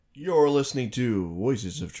You're listening to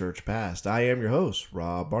Voices of Church Past. I am your host,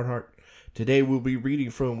 Rob Barnhart. Today we'll be reading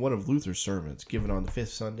from one of Luther's sermons given on the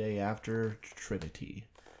fifth Sunday after Trinity.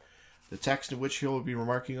 The text in which he will be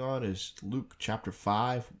remarking on is Luke chapter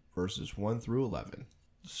 5, verses 1 through 11.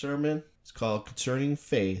 The sermon is called Concerning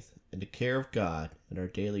Faith and the Care of God in Our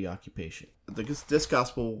Daily Occupation. This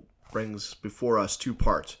gospel brings before us two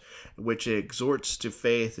parts, in which it exhorts to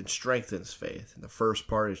faith and strengthens faith. In the first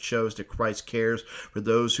part, it shows that Christ cares for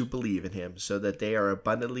those who believe in him, so that they are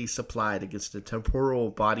abundantly supplied against the temporal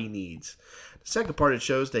body needs. The second part, it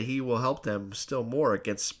shows that he will help them still more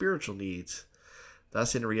against spiritual needs,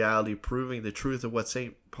 thus in reality proving the truth of what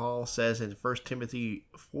St. Paul says in 1 Timothy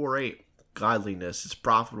 4:8, godliness is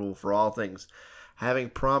profitable for all things, having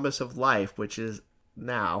promise of life which is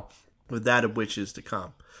now, with that of which is to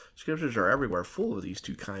come. Scriptures are everywhere full of these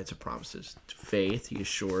two kinds of promises. To faith, he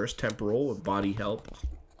assures temporal and body help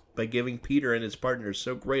by giving Peter and his partners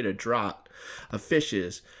so great a draught of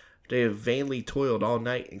fishes. They have vainly toiled all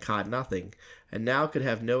night and caught nothing, and now could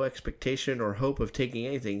have no expectation or hope of taking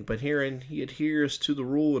anything. But herein he adheres to the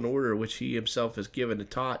rule and order which he himself has given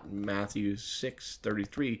and taught in Matthew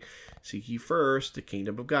 6:33. Seek ye first the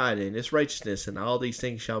kingdom of God and his righteousness, and all these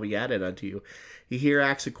things shall be added unto you. He here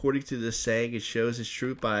acts according to this saying and shows his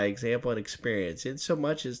truth by example and experience,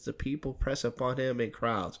 insomuch as the people press upon him in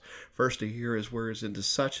crowds, first to hear his words, and to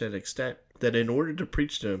such an extent that in order to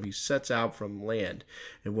preach to them he sets out from land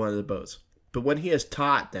in one of the boats. But when he has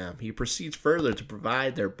taught them, he proceeds further to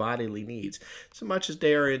provide their bodily needs, so much as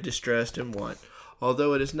they are in distress and want.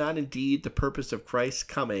 Although it is not indeed the purpose of Christ's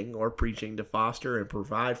coming or preaching to foster and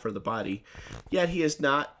provide for the body, yet he is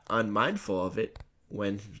not unmindful of it.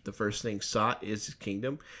 When the first thing sought is his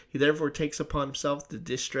kingdom, he therefore takes upon himself the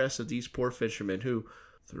distress of these poor fishermen who,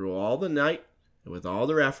 through all the night, and with all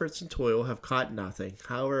their efforts and toil, have caught nothing.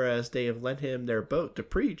 However, as they have lent him their boat to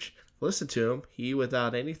preach, listen to him, he,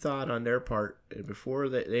 without any thought on their part, and before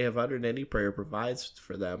they have uttered any prayer, provides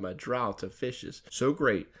for them a draught of fishes so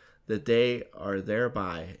great that they are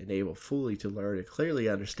thereby enabled fully to learn and clearly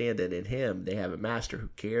understand that in him they have a master who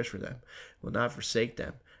cares for them, will not forsake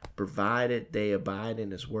them, provided they abide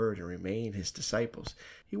in his word and remain his disciples.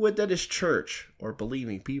 He would that his church, or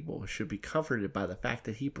believing people, should be comforted by the fact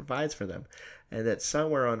that he provides for them, and that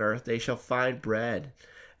somewhere on earth they shall find bread,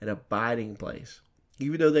 an abiding place.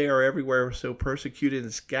 Even though they are everywhere so persecuted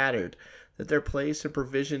and scattered, that their place and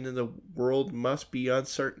provision in the world must be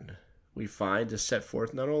uncertain, we find is set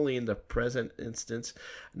forth not only in the present instance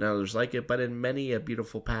and others like it, but in many a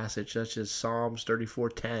beautiful passage, such as Psalms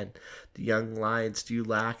 34:10. The young lions do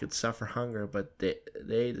lack and suffer hunger, but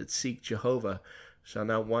they that seek Jehovah shall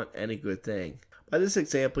not want any good thing. By this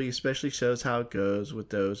example, he especially shows how it goes with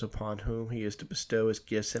those upon whom he is to bestow his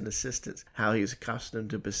gifts and assistance, how he is accustomed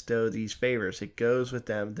to bestow these favors. It goes with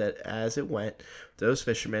them that as it went, those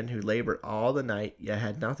fishermen who labored all the night, yet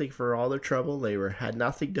had nothing for all their trouble and labor, had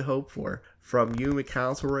nothing to hope for from human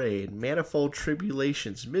counsel or aid. Manifold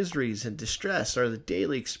tribulations, miseries, and distress are the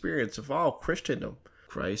daily experience of all Christendom.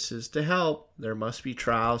 Christ is to help. There must be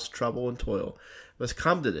trials, trouble, and toil. It must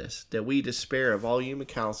come to this, that we despair of all human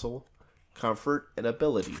counsel, comfort, and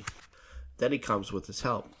ability. Then he comes with his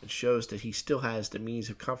help and shows that he still has the means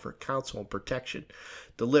of comfort, counsel, and protection,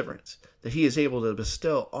 deliverance, that he is able to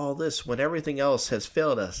bestow all this when everything else has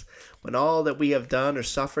failed us, when all that we have done or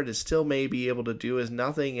suffered and still may be able to do is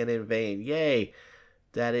nothing and in vain. Yea,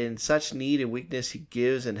 that in such need and weakness he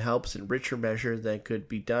gives and helps in richer measure than could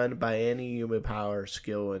be done by any human power,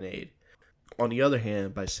 skill, and aid. On the other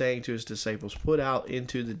hand, by saying to his disciples, put out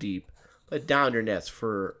into the deep, let down your nets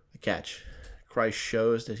for a catch, Christ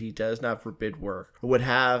shows that he does not forbid work, or would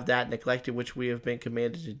have that neglected which we have been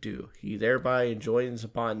commanded to do. He thereby enjoins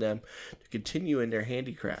upon them to continue in their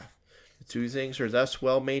handicraft. The two things are thus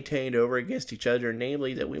well maintained over against each other,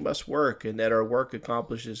 namely that we must work, and that our work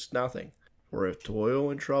accomplishes nothing. For if toil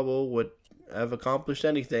and trouble would have accomplished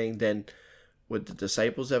anything, then would the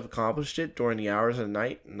disciples have accomplished it during the hours of the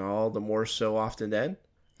night, and all the more so often then,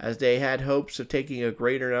 as they had hopes of taking a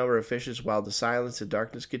greater number of fishes, while the silence and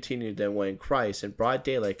darkness continued, than when Christ in broad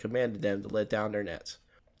daylight commanded them to let down their nets.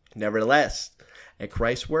 Nevertheless, at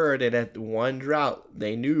Christ's word and at one draught,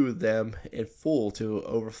 they knew them in full to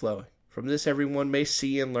overflowing. From this everyone may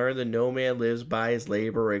see and learn that no man lives by his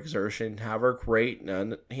labor or exertion, however great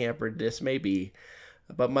and unhampered this may be,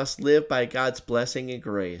 but must live by God's blessing and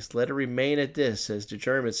grace. Let it remain at this, as the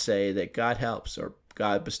Germans say, that God helps, or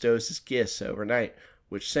God bestows his gifts overnight,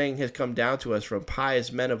 which saying has come down to us from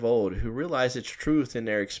pious men of old, who realize its truth in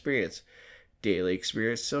their experience. Daily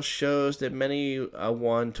experience still shows that many a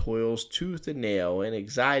one toils tooth and nail in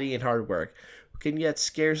anxiety and hard work, can yet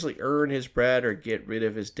scarcely earn his bread or get rid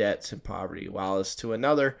of his debts and poverty, while as to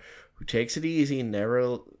another who takes it easy,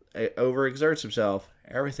 never overexerts himself,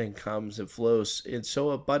 everything comes and flows in so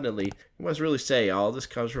abundantly. You must really say all this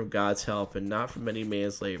comes from God's help and not from any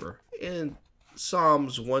man's labor. In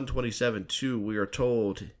Psalms 127:2, we are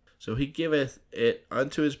told, "So he giveth it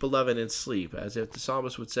unto his beloved in sleep," as if the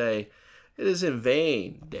psalmist would say, "It is in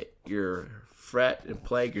vain that you fret and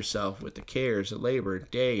plague yourself with the cares and labor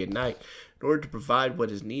day and night in order to provide what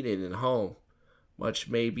is needed in a home. Much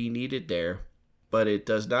may be needed there, but it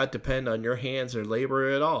does not depend on your hands or labor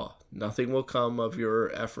at all. Nothing will come of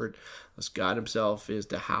your effort, as God himself is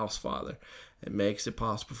the house father, and makes it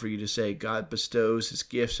possible for you to say, God bestows his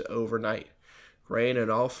gifts overnight. Grain and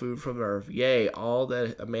all food from the earth, yea, all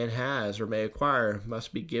that a man has or may acquire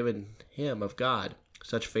must be given him of God.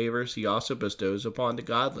 Such favors he also bestows upon the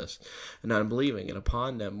godless and unbelieving, and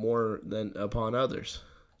upon them more than upon others.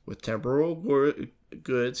 With temporal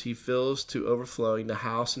goods he fills to overflowing the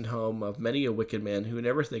house and home of many a wicked man who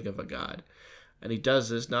never think of a God. And he does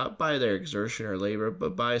this not by their exertion or labor,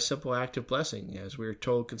 but by a simple act of blessing, as we are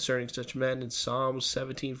told concerning such men in Psalms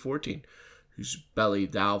 17:14, whose belly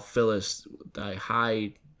thou fillest thy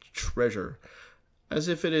high treasure. As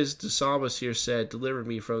if it is the psalmist here said, deliver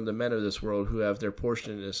me from the men of this world who have their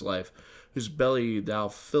portion in this life, whose belly thou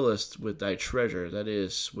fillest with thy treasure, that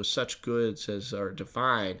is, with such goods as are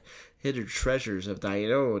divine, hidden treasures of thine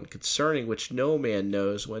own, concerning which no man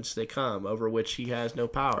knows whence they come, over which he has no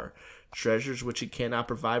power, treasures which he cannot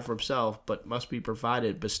provide for himself, but must be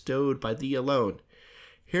provided, bestowed by thee alone.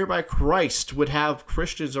 Hereby Christ would have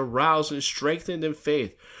Christians aroused and strengthened in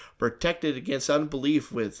faith, protected against unbelief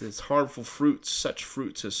with its harmful fruits, such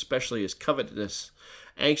fruits especially as covetousness,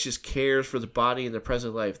 anxious cares for the body and the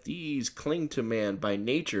present life. These cling to man by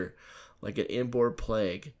nature like an inborn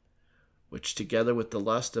plague, which together with the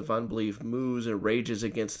lust of unbelief moves and rages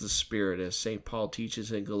against the spirit, as St. Paul teaches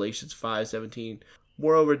in Galatians 5:17.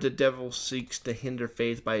 Moreover, the devil seeks to hinder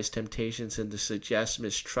faith by his temptations and to suggest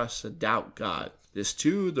mistrust and doubt God. This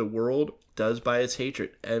too the world does by its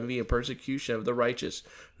hatred, envy, and persecution of the righteous,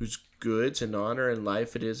 whose goods and honor and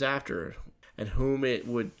life it is after, and whom it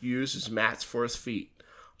would use as mats for its feet. On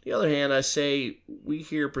the other hand, I say, we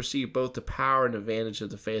here perceive both the power and advantage of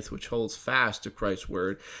the faith which holds fast to Christ's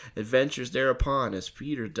word, and ventures thereupon, as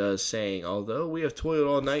Peter does, saying, although we have toiled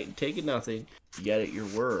all night and taken nothing, yet at your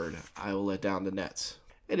word I will let down the nets.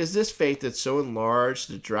 It is this faith that so enlarged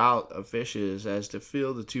the draught of fishes as to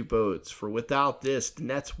fill the two boats, for without this the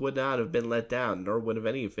nets would not have been let down, nor would have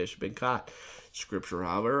any fish been caught. Scripture,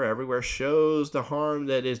 however, everywhere shows the harm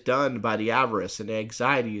that is done by the avarice and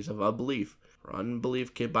anxieties of unbelief. For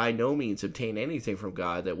unbelief can by no means obtain anything from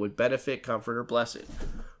God that would benefit, comfort, or bless it,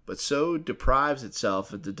 but so deprives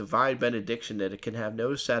itself of the divine benediction that it can have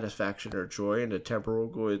no satisfaction or joy in the temporal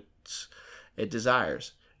goods it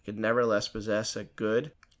desires. It can nevertheless possess a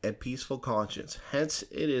good and peaceful conscience. Hence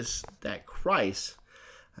it is that Christ,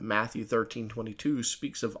 Matthew 13:22,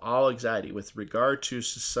 speaks of all anxiety with regard to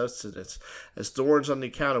sustenance as thorns, on the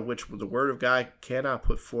account of which the word of God cannot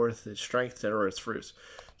put forth its strength or its fruits.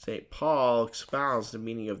 St. Paul expounds the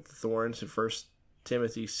meaning of the thorns in 1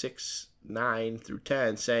 Timothy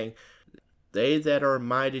 6:9-10, saying, they that are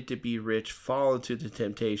minded to be rich fall into the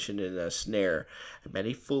temptation and a snare, and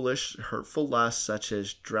many foolish, hurtful lusts, such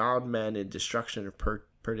as drown men in destruction and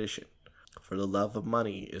perdition. For the love of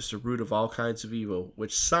money is the root of all kinds of evil,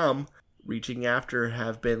 which some, reaching after,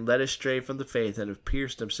 have been led astray from the faith and have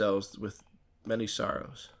pierced themselves with many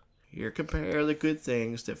sorrows. Here compare the good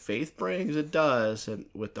things that faith brings and does, and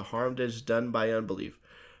with the harm that is done by unbelief.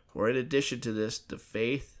 For in addition to this, the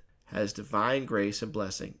faith has divine grace and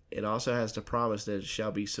blessing. It also has the promise that it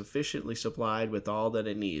shall be sufficiently supplied with all that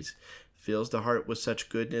it needs. It fills the heart with such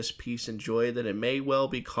goodness, peace, and joy that it may well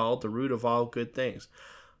be called the root of all good things.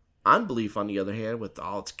 Unbelief, on the other hand, with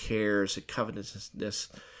all its cares and covetousness,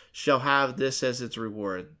 shall have this as its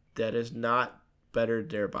reward, that is not bettered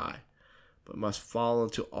thereby, but must fall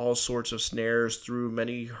into all sorts of snares through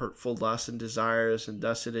many hurtful lusts and desires, and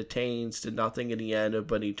thus it attains to nothing in the end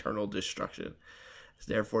but eternal destruction. Is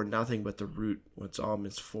therefore nothing but the root whence all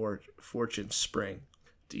misfortunes spring.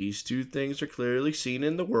 These two things are clearly seen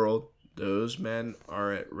in the world. Those men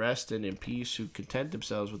are at rest and in peace who content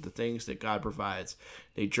themselves with the things that God provides.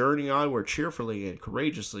 They journey onward cheerfully and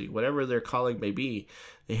courageously, whatever their calling may be.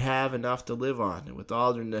 They have enough to live on, and with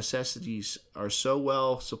all their necessities are so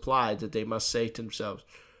well supplied that they must say to themselves,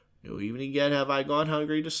 no evening yet have I gone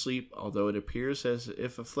hungry to sleep, although it appears as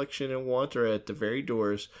if affliction and want are at the very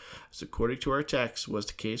doors, as according to our text was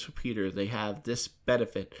the case with Peter. They have this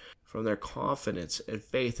benefit, from their confidence and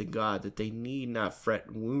faith in God that they need not fret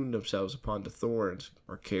and wound themselves upon the thorns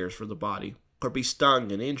or cares for the body, or be stung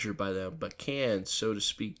and injured by them, but can, so to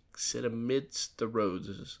speak, sit amidst the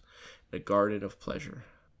roses in a garden of pleasure.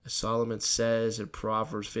 As Solomon says in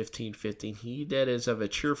Proverbs 15:15, he that is of a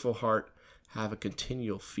cheerful heart have a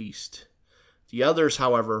continual feast. The others,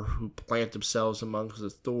 however, who plant themselves among the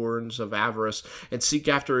thorns of avarice and seek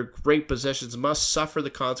after great possessions must suffer the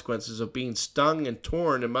consequences of being stung and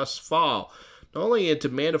torn, and must fall, not only into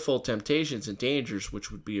manifold temptations and dangers,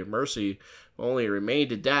 which would be a mercy only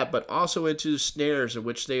remained in that, but also into snares in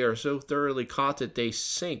which they are so thoroughly caught that they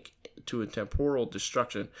sink to a temporal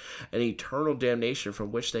destruction and eternal damnation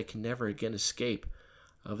from which they can never again escape.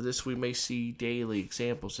 Of this we may see daily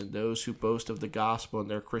examples in those who boast of the gospel and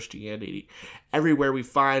their Christianity. Everywhere we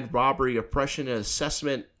find robbery, oppression, and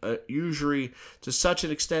assessment, usury, to such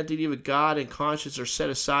an extent that even God and conscience are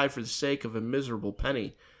set aside for the sake of a miserable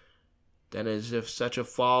penny. Then, as if such a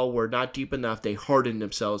fall were not deep enough, they harden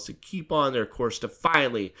themselves to keep on their course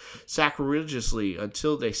defiantly, sacrilegiously,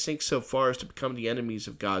 until they sink so far as to become the enemies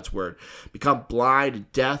of God's word, become blind to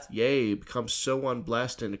death, yea, become so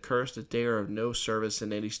unblessed and accursed that they are of no service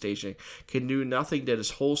in any station, can do nothing that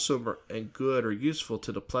is wholesome and good or useful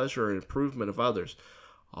to the pleasure and improvement of others.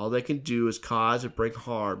 All they can do is cause and bring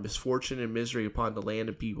harm, misfortune, and misery upon the land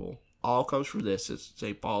and people. All comes from this, as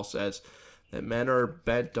St. Paul says, that men are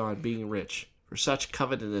bent on being rich. For such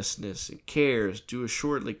covetousness and cares do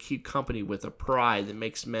assuredly keep company with a pride that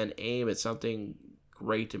makes men aim at something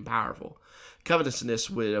great and powerful. Covetousness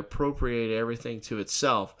would appropriate everything to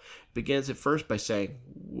itself. It begins at first by saying,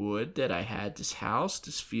 "Would that I had this house,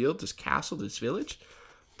 this field, this castle, this village."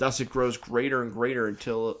 Thus it grows greater and greater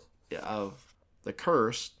until of the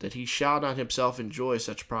curse that he shall not himself enjoy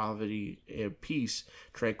such poverty and peace.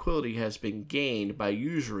 Tranquility has been gained by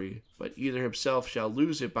usury, but either himself shall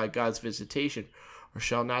lose it by God's visitation, or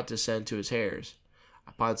shall not descend to his heirs.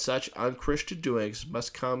 Upon such unchristian doings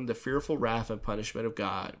must come the fearful wrath and punishment of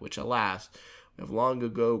God, which, alas, we have long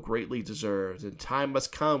ago greatly deserved, and time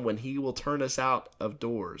must come when he will turn us out of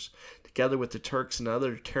doors, together with the Turks and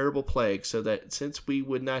other terrible plagues, so that since we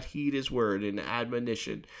would not heed his word and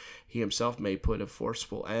admonition, he himself may put a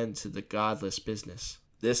forceful end to the godless business.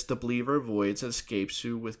 This the believer avoids and escapes,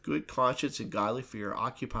 who with good conscience and godly fear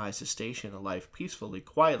occupies his station in life peacefully,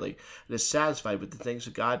 quietly, and is satisfied with the things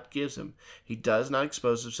that God gives him. He does not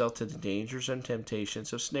expose himself to the dangers and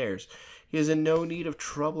temptations of snares. He is in no need of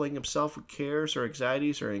troubling himself with cares or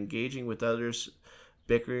anxieties, or engaging with others,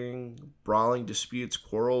 bickering, brawling disputes,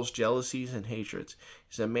 quarrels, jealousies, and hatreds.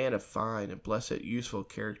 He is a man of fine and blessed, useful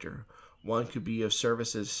character. One could be of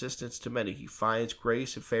service and assistance to many. He finds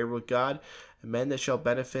grace and favor with God, and men that shall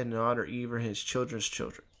benefit and honor even his children's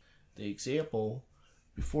children. The example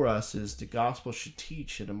before us is the gospel should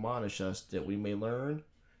teach and admonish us, that we may learn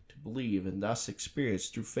to believe and thus experience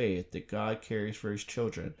through faith that God cares for his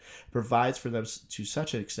children, provides for them to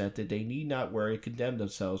such an extent that they need not worry and condemn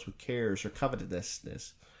themselves with cares or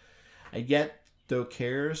covetousness. And yet, though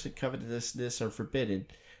cares and covetousness are forbidden,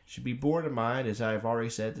 should be borne in mind, as I have already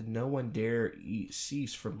said, that no one dare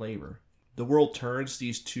cease from labor. The world turns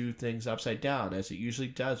these two things upside down, as it usually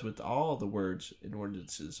does with all the words and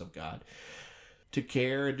ordinances of God. To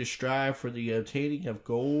care and to strive for the obtaining of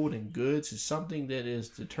gold and goods is something that is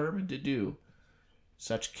determined to do.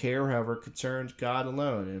 Such care, however, concerns God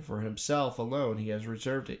alone, and for himself alone he has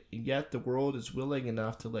reserved it. And yet the world is willing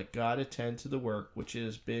enough to let God attend to the work which it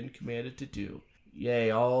has been commanded to do.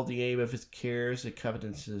 Yea, all the aim of its cares and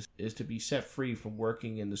covetousness is to be set free from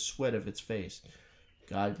working in the sweat of its face.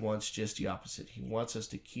 God wants just the opposite. He wants us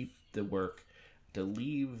to keep the work, to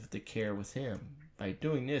leave the care with him. By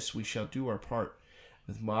doing this, we shall do our part.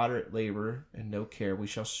 With moderate labor and no care, we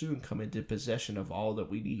shall soon come into possession of all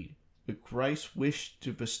that we need. When Christ wished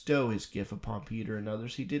to bestow his gift upon Peter and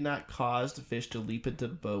others, he did not cause the fish to leap into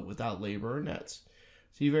the boat without labor or nets.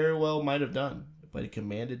 As he very well might have done, but he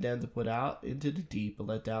commanded them to put out into the deep and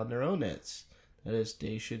let down their own nets. That is,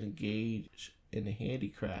 they should engage in the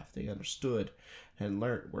handicraft they understood and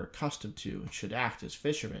learnt, were accustomed to, and should act as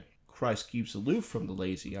fishermen. Christ keeps aloof from the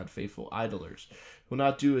lazy, unfaithful idlers, who will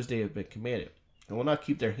not do as they have been commanded, and will not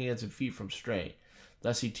keep their hands and feet from straying.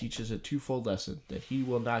 Thus he teaches a twofold lesson, that he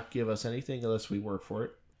will not give us anything unless we work for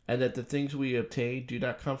it, and that the things we obtain do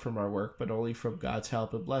not come from our work, but only from God's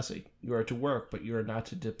help and blessing. You are to work, but you are not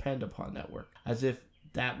to depend upon that work, as if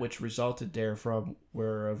that which resulted therefrom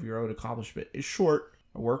were of your own accomplishment. In short,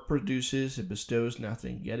 our work produces and bestows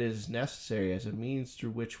nothing, yet it is necessary as a means through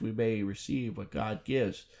which we may receive what God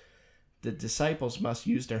gives. The disciples must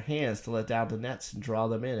use their hands to let down the nets and draw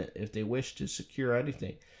them in it. If they wish to secure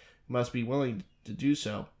anything, they must be willing to do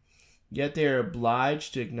so. Yet they are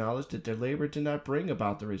obliged to acknowledge that their labor did not bring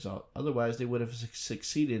about the result. Otherwise, they would have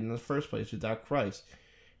succeeded in the first place without Christ.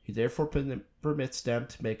 He therefore permits them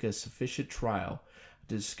to make a sufficient trial,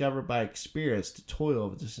 to discover by experience the toil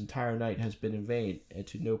of this entire night has been in vain and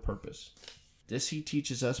to no purpose. This he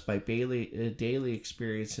teaches us by daily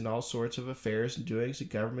experience in all sorts of affairs and doings of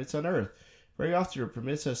governments on earth. Very often it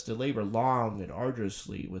permits us to labor long and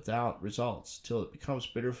arduously without results, till it becomes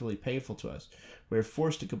bitterly painful to us. We are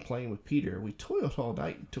forced to complain with Peter. We toiled all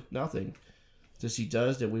night and took nothing. This he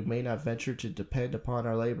does that we may not venture to depend upon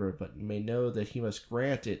our labor, but may know that he must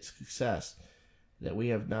grant it success, that we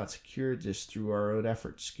have not secured this through our own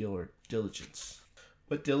effort, skill, or diligence.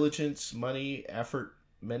 But diligence, money, effort,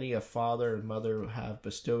 many a father and mother have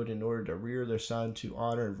bestowed in order to rear their son to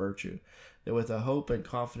honor and virtue, that with a hope and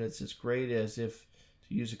confidence as great as if,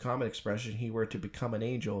 to use a common expression, he were to become an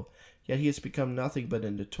angel, yet he has become nothing but a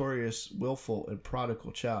notorious, willful, and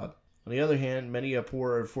prodigal child. On the other hand, many a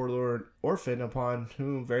poor and forlorn orphan, upon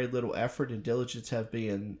whom very little effort and diligence have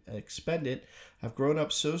been expended, have grown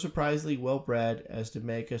up so surprisingly well bred as to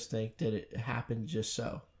make us think that it happened just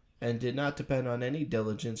so, and did not depend on any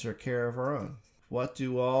diligence or care of our own. What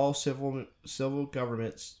do all civil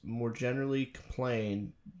governments more generally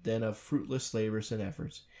complain than of fruitless labors and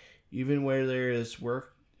efforts? Even where there is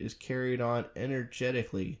work is carried on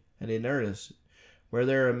energetically and in earnest, where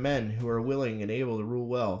there are men who are willing and able to rule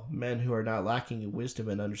well, men who are not lacking in wisdom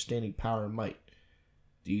and understanding, power and might.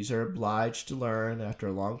 These are obliged to learn, after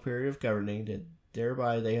a long period of governing, that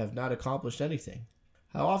thereby they have not accomplished anything.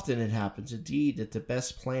 How often it happens, indeed, that the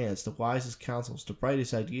best plans, the wisest counsels, the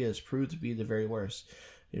brightest ideas prove to be the very worst.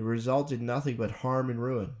 It results in nothing but harm and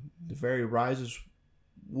ruin. The very wisest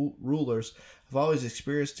rulers have always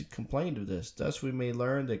experienced and complained of this. Thus we may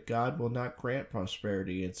learn that God will not grant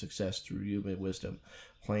prosperity and success through human wisdom,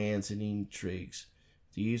 plans, and intrigues.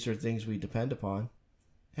 These are things we depend upon.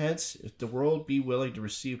 Hence, if the world be willing to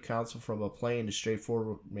receive counsel from a plain and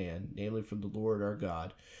straightforward man, namely from the Lord our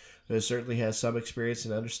God, who certainly has some experience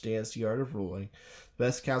and understands the art of ruling, the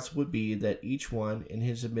best counsel would be that each one, in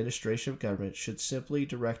his administration of government, should simply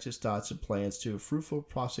direct his thoughts and plans to a fruitful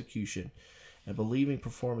prosecution and believing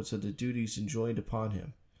performance of the duties enjoined upon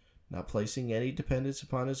him, not placing any dependence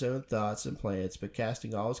upon his own thoughts and plans, but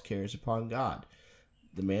casting all his cares upon God.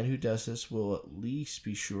 The man who does this will at least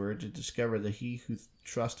be sure to discover that he who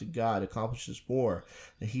trusts in God accomplishes more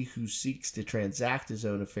than he who seeks to transact his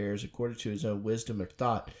own affairs according to his own wisdom or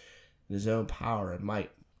thought and his own power and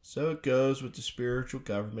might. So it goes with the spiritual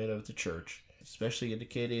government of the church, especially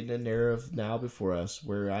indicated in the narrative now before us,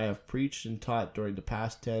 where I have preached and taught during the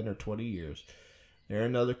past 10 or 20 years. There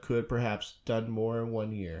another could perhaps done more in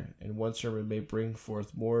 1 year, and one sermon may bring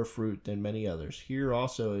forth more fruit than many others. Here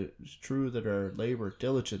also it is true that our labor,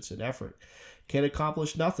 diligence, and effort can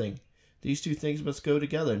accomplish nothing. These two things must go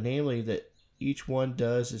together, namely that each one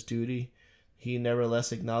does his duty. He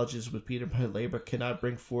nevertheless acknowledges with Peter, my labor cannot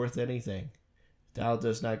bring forth anything. Thou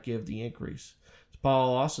dost not give the increase.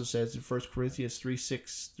 Paul also says in 1 Corinthians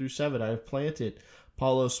 3:6-7, I have planted,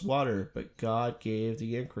 Apollos water, but God gave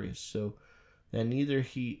the increase. So then neither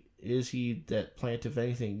he that planteth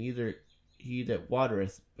anything, neither he that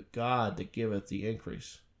watereth, but God that giveth the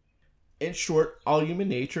increase. In short, all human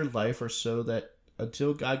nature and life are so that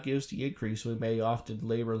until God gives the increase, we may often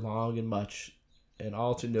labor long and much, and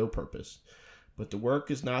all to no purpose. But the work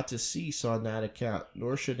is not to cease on that account,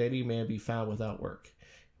 nor should any man be found without work.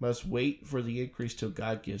 Must wait for the increase till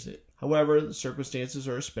God gives it. However, the circumstances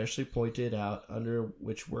are especially pointed out under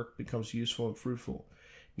which work becomes useful and fruitful,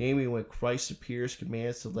 namely when Christ appears,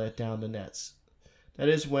 commands to let down the nets. That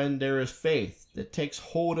is when there is faith that takes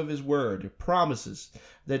hold of his word and promises,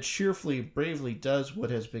 that cheerfully and bravely does what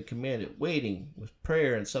has been commanded, waiting with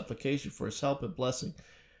prayer and supplication for his help and blessing.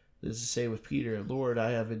 This is to say with Peter, Lord,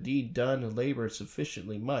 I have indeed done and labored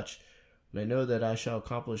sufficiently much, but I know that I shall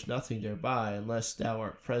accomplish nothing thereby, unless thou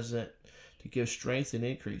art present to give strength and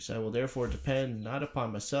increase. I will therefore depend not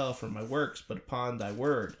upon myself or my works, but upon thy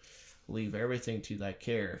word. Leave everything to thy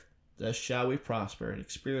care. Thus shall we prosper, and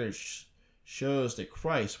experience shows that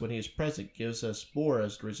Christ, when he is present, gives us more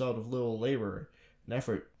as the result of little labor and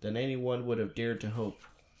effort than anyone would have dared to hope.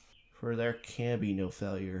 For there can be no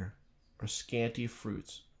failure or scanty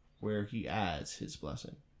fruits where he adds his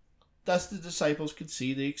blessing. Thus the disciples could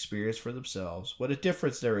see the experience for themselves, what a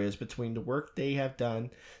difference there is between the work they have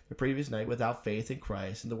done the previous night without faith in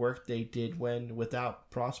Christ and the work they did when,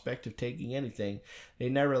 without prospect of taking anything, they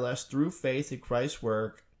nevertheless, through faith in Christ's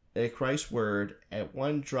work, Christ's word, at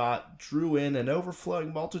one draught drew in an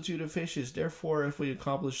overflowing multitude of fishes. Therefore, if we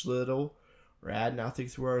accomplish little or add nothing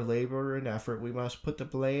through our labor and effort, we must put the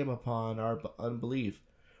blame upon our unbelief.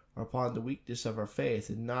 or upon the weakness of our faith,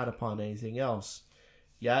 and not upon anything else.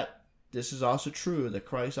 Yet, this is also true that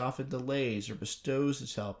Christ often delays or bestows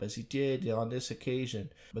his help, as he did on this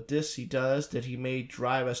occasion. But this he does that he may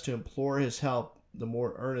drive us to implore his help the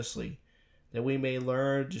more earnestly, that we may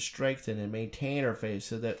learn to strengthen and maintain our faith,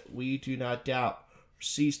 so that we do not doubt or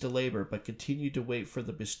cease to labor, but continue to wait for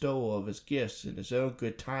the bestowal of his gifts in his own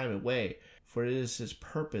good time and way. For it is his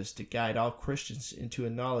purpose to guide all Christians into a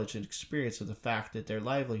knowledge and experience of the fact that their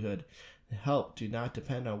livelihood and help do not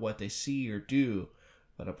depend on what they see or do,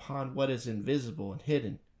 but upon what is invisible and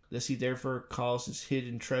hidden. This he therefore calls his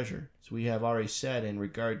hidden treasure, as we have already said in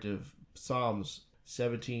regard to Psalms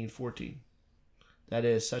 17:14. That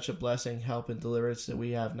is such a blessing, help, and deliverance that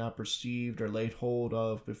we have not perceived or laid hold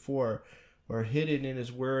of before, or hidden in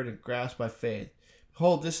his word and grasped by faith.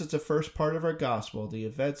 Behold, this is the first part of our gospel. The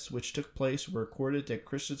events which took place were recorded that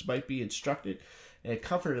Christians might be instructed and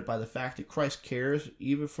comforted by the fact that Christ cares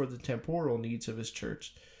even for the temporal needs of his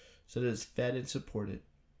church, so that it is fed and supported.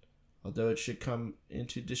 Although it should come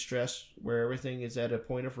into distress where everything is at a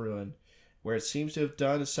point of ruin, where it seems to have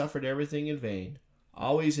done and suffered everything in vain,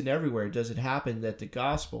 always and everywhere does it happen that the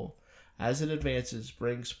gospel, as it advances,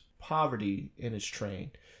 brings poverty in its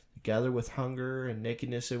train, together with hunger and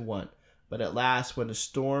nakedness and want. But at last, when the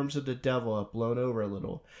storms of the devil have blown over a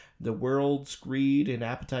little, the world's greed and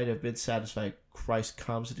appetite have been satisfied, Christ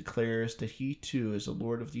comes and declares that he too is the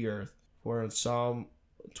Lord of the earth. For in Psalm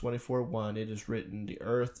 24:1 it is written, "The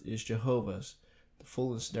earth is Jehovah's, the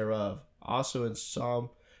fullness thereof." Also in Psalm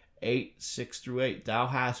 8:6-8, "Thou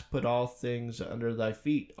hast put all things under thy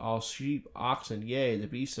feet, all sheep, oxen, yea, the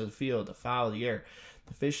beasts of the field, the fowl of the air,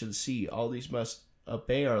 the fish of the sea. All these must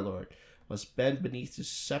obey our Lord, must bend beneath his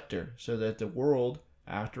scepter, so that the world,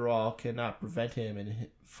 after all, cannot prevent him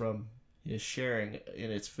from his sharing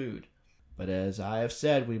in its food. But as I have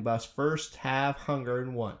said, we must first have hunger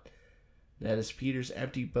and want. That is Peter's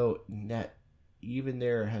empty boat and net. Even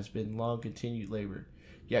there has been long continued labor.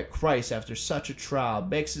 Yet Christ, after such a trial,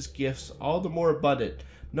 makes his gifts all the more abundant,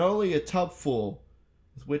 not only a tub full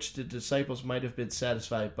with which the disciples might have been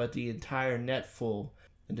satisfied, but the entire net full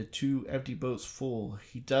and the 2 empty boats full.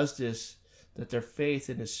 He does this that their faith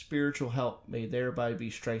in his spiritual help may thereby be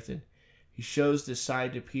strengthened. He shows this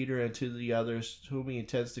sign to Peter and to the others whom he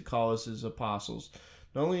intends to call as his apostles,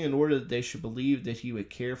 not only in order that they should believe that he would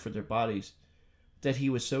care for their bodies, but that he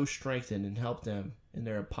would so strengthen and help them in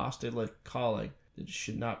their apostolic calling that it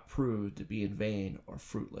should not prove to be in vain or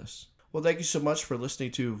fruitless. Well, thank you so much for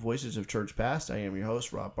listening to Voices of Church Past. I am your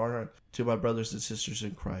host, Rob Barnhart. To my brothers and sisters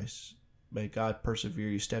in Christ, may God persevere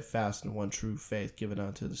you steadfast in one true faith given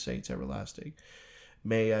unto the saints everlasting.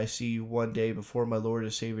 May I see you one day before my Lord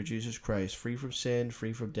and Savior Jesus Christ, free from sin,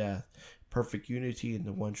 free from death, perfect unity in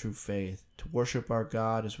the one true faith, to worship our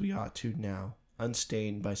God as we ought to now,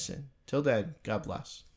 unstained by sin. Till then, God bless.